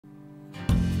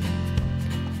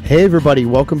Hey everybody,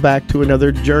 welcome back to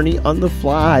another Journey on the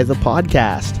Fly, the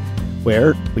podcast,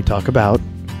 where we talk about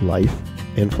life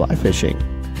in fly fishing.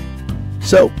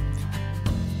 So,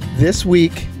 this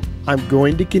week I'm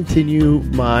going to continue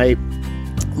my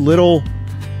little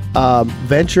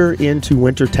venture into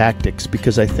winter tactics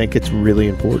because I think it's really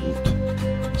important.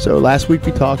 So last week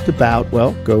we talked about,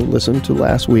 well, go listen to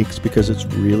last week's because it's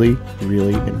really,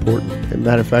 really important. As a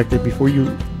matter of fact, that before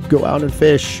you go out and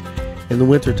fish in the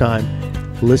wintertime,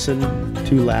 listen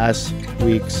to last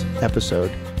week's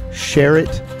episode. Share it,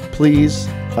 please.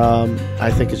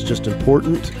 I think it's just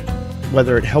important.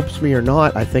 Whether it helps me or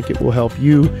not, I think it will help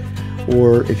you.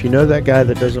 Or if you know that guy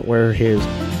that doesn't wear his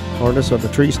harness on the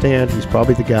tree stand, he's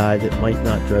probably the guy that might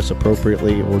not dress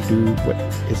appropriately or do what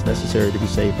is necessary to be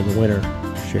safe in the winter.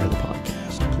 Share the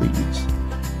podcast, please.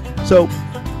 So,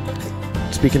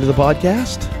 speaking of the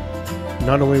podcast,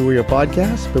 not only are we a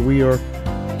podcast, but we are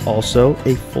also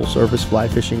a full-service fly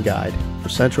fishing guide for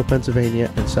central Pennsylvania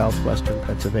and southwestern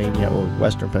Pennsylvania, or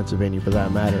western Pennsylvania for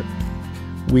that matter.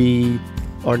 We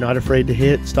are not afraid to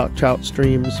hit stock trout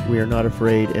streams. We are not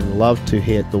afraid and love to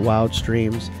hit the wild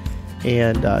streams.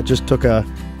 And just took a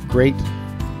great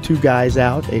two guys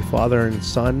out, a father and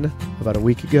son, about a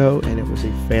week ago, and it was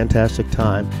a fantastic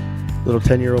time. Little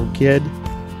 10-year-old kid,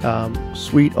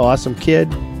 sweet, awesome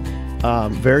kid,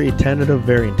 very attentive,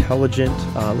 very intelligent,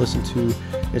 listened to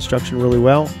instruction really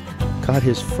well, caught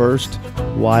his first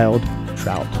wild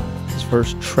trout, his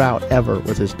first trout ever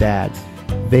with his dad.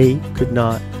 They could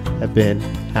not have been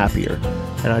happier.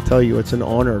 And I tell you, it's an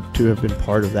honor to have been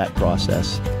part of that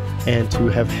process and to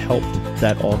have helped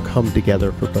that all come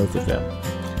together for both of them.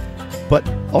 But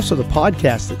also the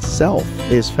podcast itself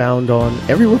is found on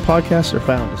everywhere podcasts are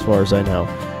found, as far as I know,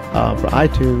 from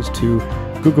iTunes to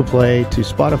Google Play to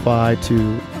Spotify to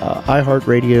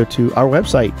iHeartRadio to our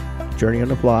website,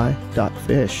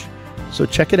 journeyonthefly.fish. So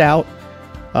check it out.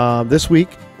 This week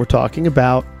we're talking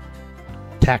about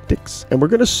tactics, and we're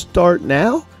going to start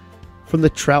now from the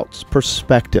trout's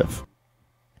perspective.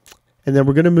 And then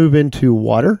we're going to move into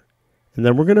water, and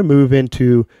then we're going to move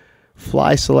into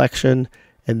fly selection,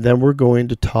 and then we're going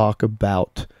to talk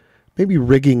about maybe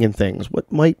rigging and things,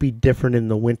 what might be different in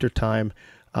the wintertime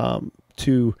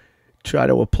to try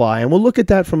to apply. And we'll look at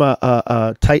that from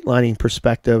a tight lining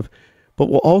perspective, but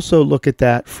we'll also look at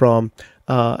that from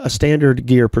a standard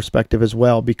gear perspective as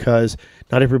well, because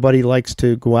not everybody likes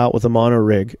to go out with a mono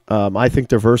rig. I think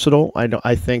they're versatile.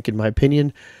 I think, in my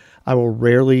opinion, I will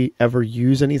rarely ever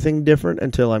use anything different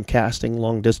until I'm casting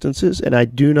long distances. And I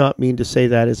do not mean to say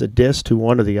that as a diss to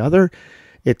one or the other.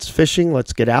 It's fishing.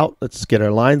 Let's get out. Let's get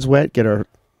our lines wet, get our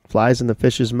flies in the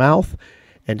fish's mouth,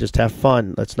 and just have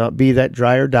fun. Let's not be that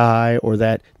dry or die or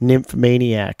that nymph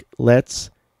maniac.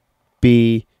 Let's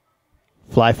be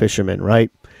fly fishermen, right?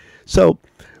 So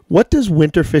what does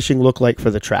winter fishing look like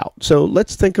for the trout? So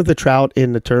let's think of the trout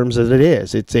in the terms that it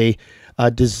is. It's a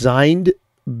designed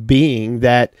being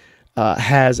that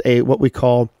has a what we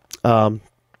call,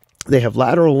 they have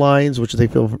lateral lines, which they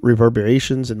feel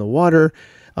reverberations in the water.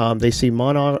 They see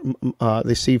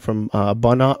from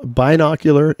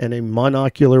binocular and a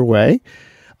monocular way.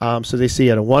 So they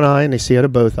see out of one eye and they see out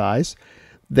of both eyes.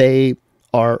 They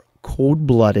are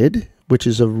cold-blooded, which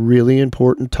is a really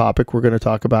important topic we're going to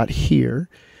talk about here,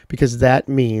 because that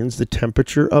means the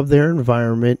temperature of their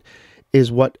environment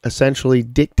is what essentially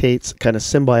dictates kind of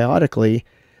symbiotically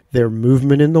their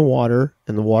movement in the water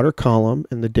and the water column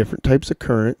and the different types of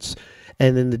currents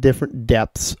and then the different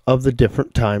depths of the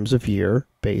different times of year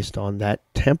based on that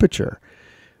temperature.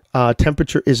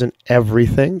 Temperature isn't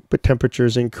everything, but temperature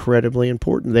is incredibly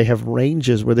important. They have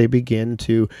ranges where they begin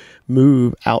to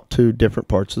move out to different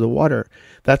parts of the water.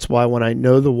 That's why when I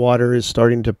know the water is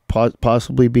starting to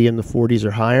possibly be in the 40s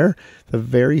or higher, the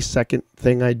very second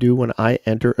thing I do when I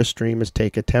enter a stream is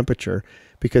take a temperature,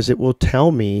 because it will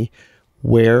tell me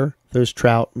where those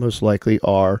trout most likely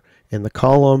are in the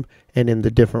column and in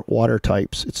the different water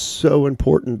types. It's so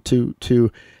important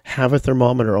to have a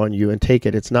thermometer on you and take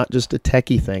it. It's not just a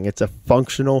techie thing. It's a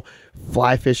functional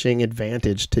fly fishing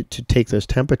advantage to take those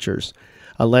temperatures.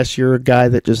 Unless you're a guy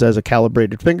that just has a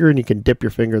calibrated finger and you can dip your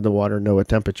finger in the water and know what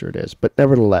temperature it is. But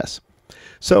nevertheless.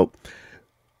 So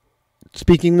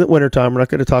speaking in the wintertime, we're not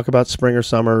going to talk about spring or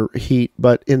summer heat,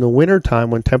 but in the wintertime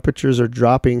when temperatures are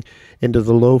dropping into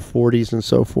the low 40s and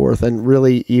so forth, and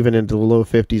really even into the low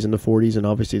 50s and the 40s and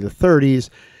obviously the 30s,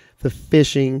 the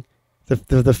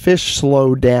fish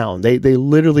slow down. They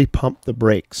literally pump the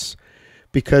brakes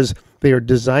because they are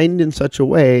designed in such a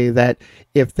way that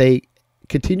if they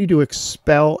continue to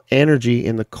expel energy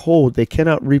in the cold, they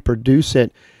cannot reproduce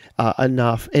it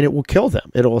enough, and it will kill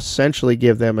them. It'll essentially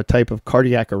give them a type of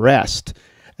cardiac arrest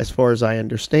as far as I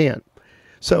understand.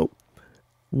 So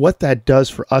what that does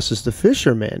for us as the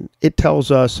fishermen, it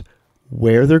tells us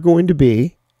where they're going to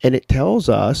be, and it tells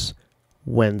us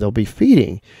when they'll be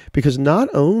feeding. Because not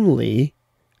only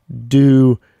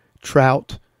do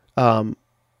trout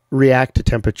react to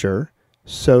temperature,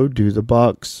 so do the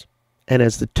bugs. And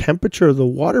as the temperature of the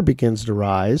water begins to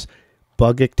rise,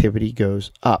 bug activity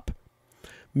goes up.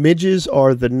 Midges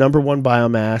are the #1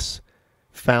 biomass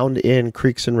found in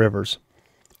creeks and rivers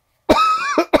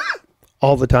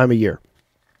all the time of year.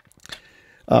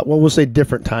 Well, we'll say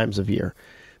different times of year.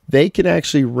 They can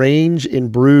actually range in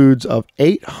broods of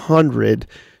 800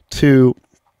 to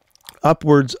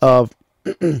upwards of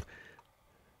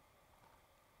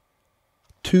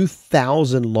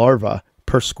 2,000 larvae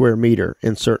per square meter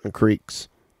in certain creeks.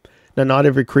 Now, not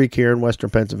every creek here in western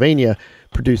Pennsylvania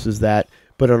produces that,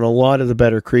 but on a lot of the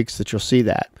better creeks that you'll see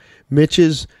that.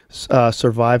 Midges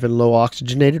survive in low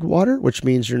oxygenated water, which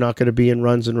means you're not going to be in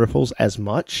runs and riffles as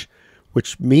much,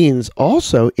 which means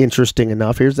also, interesting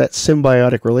enough, here's that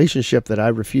symbiotic relationship that I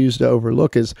refuse to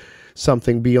overlook as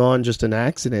something beyond just an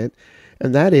accident,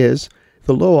 and that is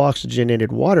the low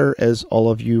oxygenated water, as all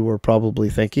of you are probably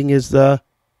thinking, is the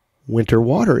winter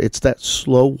water. It's that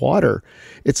slow water.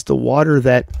 It's the water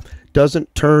that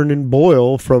doesn't turn and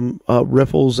boil from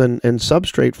riffles and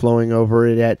substrate flowing over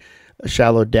it at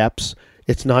shallow depths.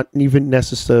 It's not even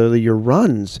necessarily your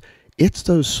runs. It's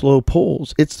those slow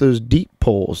pulls. It's those deep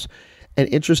pulls. And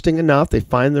interesting enough, they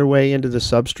find their way into the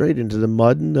substrate, into the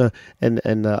mud and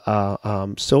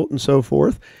the silt and so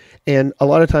forth. And a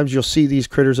lot of times you'll see these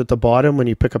critters at the bottom when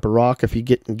you pick up a rock. If you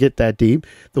get that deep,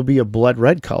 they'll be a blood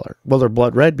red color. Well, they're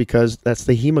blood red because that's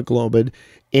the hemoglobin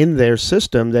in their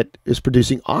system that is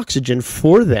producing oxygen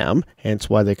for them, hence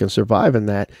why they can survive in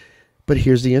that. But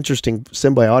here's the interesting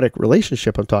symbiotic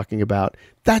relationship I'm talking about.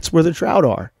 That's where the trout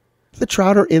are. The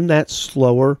trout are in that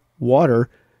slower water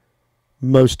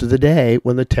most of the day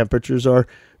when the temperatures are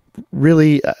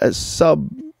really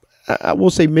I will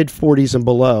say mid-40s and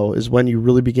below is when you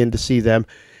really begin to see them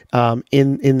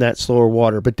in that slower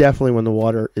water. But definitely when the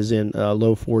water is in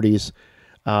low 40s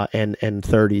and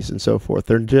 30s and so forth.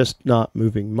 They're just not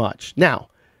moving much. Now,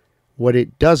 what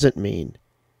it doesn't mean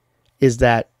is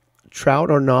that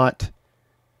trout are not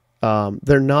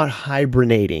they're not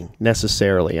hibernating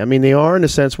necessarily. I mean, they are in a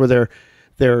sense where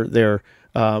they're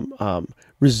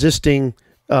resisting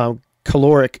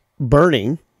caloric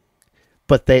burning,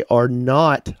 but they are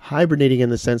not hibernating in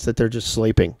the sense that they're just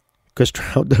sleeping, because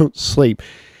trout don't sleep.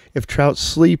 If trout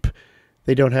sleep,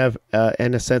 they don't have,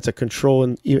 in a sense, a control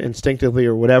instinctively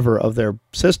or whatever of their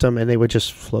system, and they would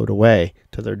just float away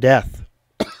to their death.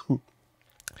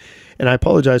 And I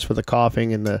apologize for the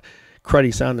coughing and the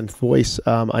cruddy sound and voice.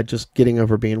 I'm just getting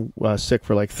over being sick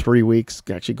for like 3 weeks,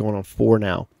 actually going on 4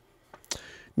 now.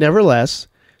 Nevertheless,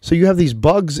 so you have these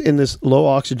bugs in this low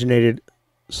oxygenated,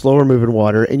 slower moving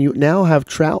water, and you now have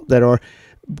trout that are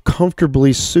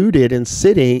comfortably suited and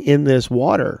sitting in this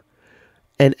water.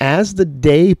 And as the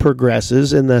day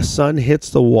progresses and the sun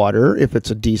hits the water, if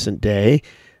it's a decent day,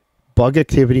 bug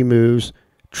activity moves,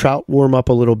 trout warm up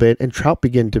a little bit, and trout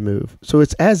begin to move. So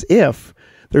it's as if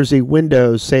there's a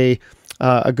window, say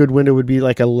a good window would be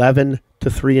like 11 to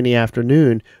 3 in the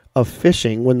afternoon of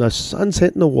fishing. When the sun's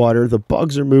hitting the water, the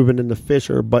bugs are moving and the fish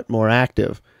are but more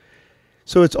active.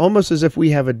 So it's almost as if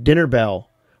we have a dinner bell,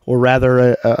 or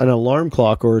rather an alarm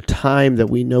clock or a time that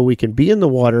we know we can be in the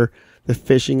water. The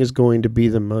fishing is going to be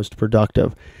the most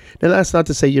productive. Now, that's not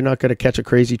to say you're not going to catch a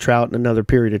crazy trout in another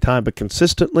period of time, but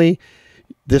consistently,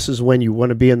 this is when you want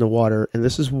to be in the water, and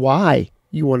this is why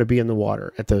you want to be in the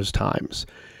water at those times.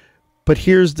 But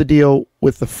here's the deal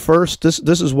with the first, this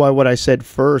is why what I said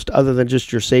first, other than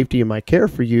just your safety and my care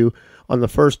for you on the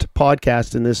first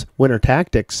podcast in this Winter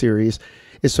Tactics series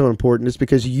is so important, is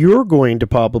because you're going to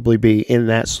probably be in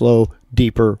that slow,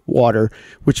 deeper water,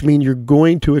 which means you're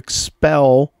going to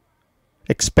expend,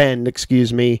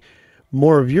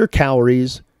 more of your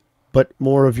calories, but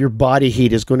more of your body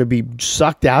heat is going to be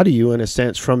sucked out of you in a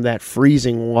sense from that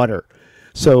freezing water.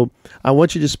 So I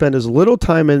want you to spend as little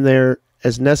time in there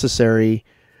as necessary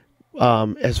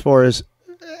as far as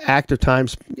active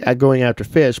times going after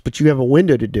fish, but you have a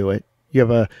window to do it. You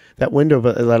have that window of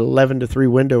that 11 to 3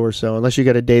 window or so, unless you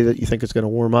got a day that you think it's going to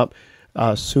warm up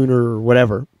sooner or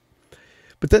whatever.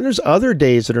 But then there's other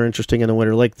days that are interesting in the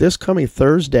winter, like this coming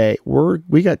Thursday.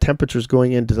 We got temperatures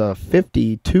going into the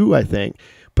 52, I think,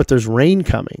 but there's rain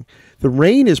coming. The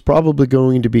rain is probably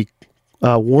going to be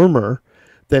warmer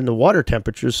than the water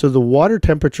temperatures, so the water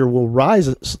temperature will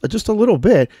rise just a little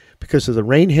bit because of the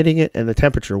rain hitting it and the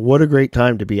temperature. What a great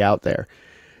time to be out there.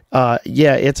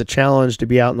 Yeah, it's a challenge to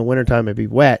be out in the wintertime and be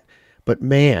wet, But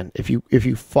man, if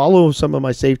you follow some of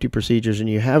my safety procedures and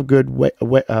you have good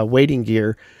wading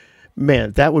gear,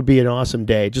 man, that would be an awesome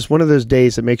day. Just one of those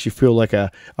days that makes you feel like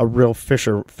a real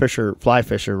fly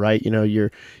fisher, right? You know,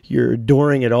 you're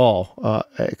adoring it all,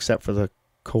 except for the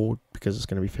cold, because it's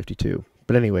going to be 52.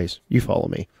 But anyways, you follow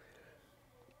me.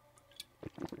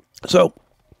 So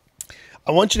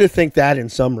I want you to think that in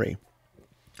summary.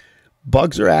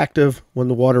 Bugs are active when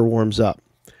the water warms up.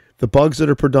 The bugs that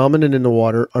are predominant in the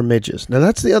water are midges. Now,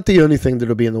 that's not the only thing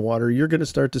that'll be in the water. You're going to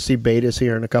start to see betas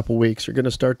here in a couple weeks. You're going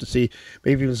to start to see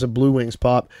maybe even some blue wings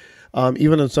pop.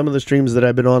 Even on some of the streams that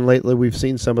I've been on lately, we've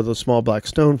seen some of those small black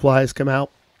stoneflies come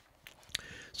out.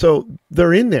 So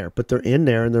they're in there, but they're in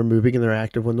there and they're moving and they're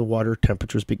active when the water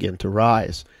temperatures begin to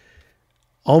rise.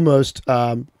 Almost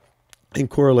in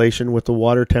correlation with the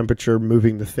water temperature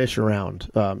moving the fish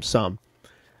around some.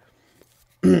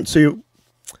 So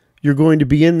you're going to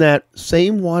be in that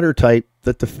same water type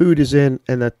that the food is in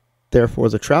and that therefore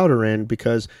the trout are in,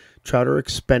 because trout are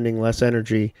expending less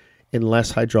energy in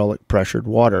less hydraulic pressured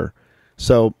water.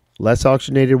 So less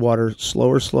oxygenated water,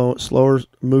 slower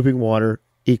moving water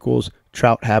equals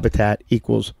trout habitat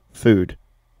equals food.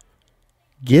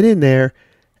 Get in there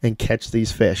and catch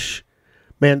these fish,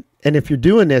 man. And if you're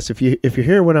doing this, if you're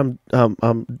hearing what I'm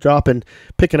dropping,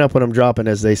 picking up what I'm dropping,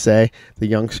 as they say, the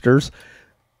youngsters,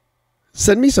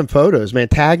 send me some photos, man.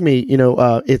 Tag me. You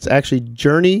know, it's actually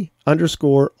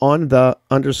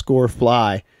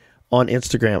journey_on_the_fly on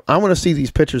Instagram. I want to see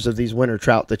these pictures of these winter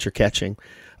trout that you're catching.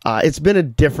 It's been a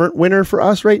different winter for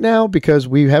us right now because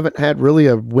we haven't had really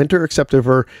a winter except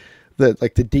over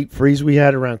the deep freeze we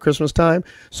had around Christmas time.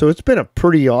 So it's been a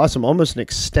pretty awesome, almost an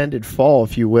extended fall,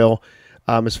 if you will,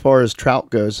 as far as trout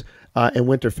goes. And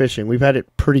winter fishing, we've had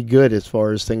it pretty good as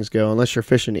far as things go, unless you're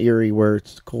fishing Erie where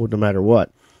it's cold no matter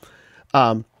what.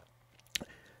 Want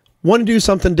to do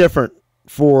something different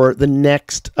for the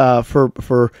next so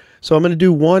I'm going to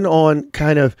do one on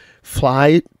kind of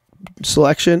fly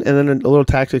selection and then a little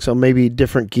tactics on maybe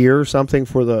different gear or something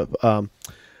for the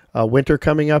winter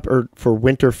coming up, or for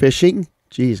winter fishing.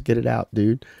 Jeez, get it out,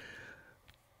 dude.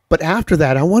 But after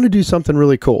that, I want to do something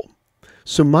really cool.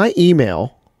 So my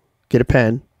email, get a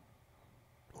pen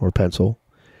or a pencil.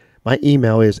 My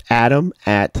email is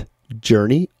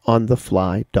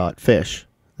adam@journeyonthefly.fish.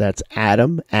 That's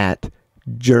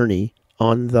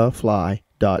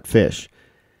adam@journeyonthefly.fish.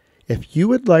 If you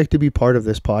would like to be part of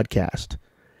this podcast,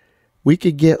 we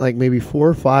could get like maybe 4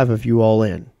 or 5 of you all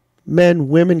in. Men,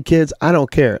 women, kids, I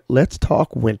don't care. Let's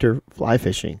talk winter fly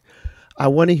fishing. I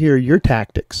want to hear your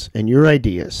tactics and your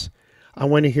ideas. I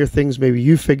want to hear things maybe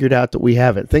you figured out that we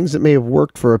haven't. Things that may have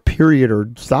worked for a period or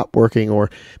stopped working, or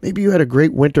maybe you had a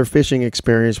great winter fishing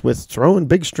experience with throwing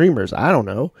big streamers. I don't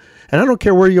know. And I don't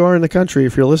care where you are in the country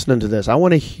if you're listening to this. I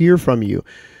want to hear from you.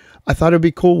 I thought it'd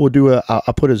be cool. We'll do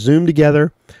I'll put a Zoom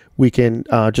together. We can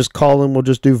just call in. We'll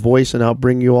just do voice and I'll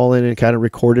bring you all in and kind of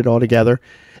record it all together.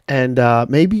 And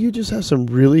maybe you just have some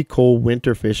really cool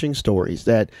winter fishing stories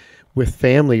that with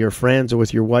family or friends or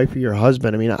with your wife or your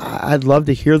husband. I mean, I'd love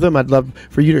to hear them. I'd love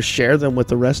for you to share them with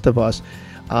the rest of us.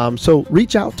 So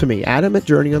reach out to me,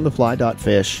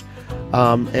 adam@journeyonthefly.fish.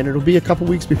 And it'll be a couple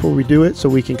weeks before we do it so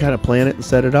we can kind of plan it and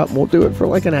set it up. And we'll do it for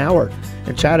like an hour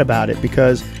and chat about it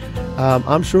because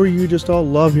I'm sure you just all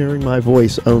love hearing my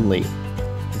voice only.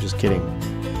 I'm just kidding.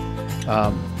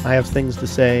 I have things to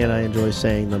say and I enjoy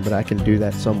saying them, but I can do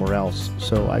that somewhere else.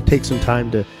 So I take some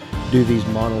time to do these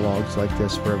monologues like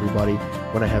this for everybody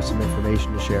when I have some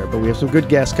information to share. But we have some good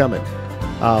guests coming.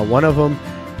 One of them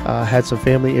had some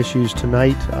family issues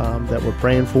tonight that we're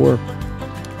praying for.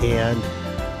 And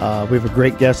we have a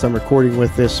great guest I'm recording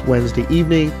with this Wednesday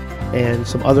evening, and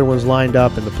some other ones lined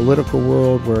up in the political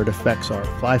world where it affects our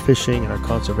fly fishing and our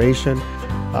conservation,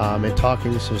 and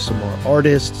talking to some more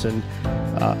artists and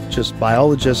just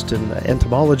biologists and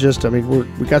entomologists. I mean,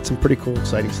 we got some pretty cool,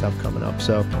 exciting stuff coming up.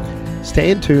 So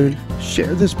stay in tune,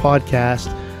 share this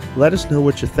podcast, let us know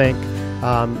what you think.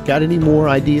 Got any more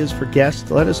ideas for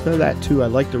guests? Let us know that too.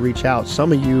 I'd like to reach out.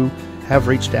 Some of you have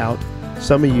reached out.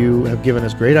 Some of you have given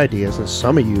us great ideas, and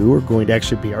some of you are going to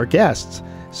actually be our guests.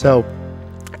 So,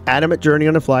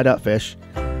 adam@journeyonthefly.fish.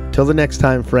 Till the next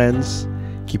time, friends,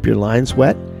 keep your lines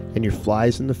wet and your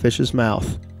flies in the fish's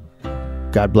mouth.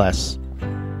 God bless.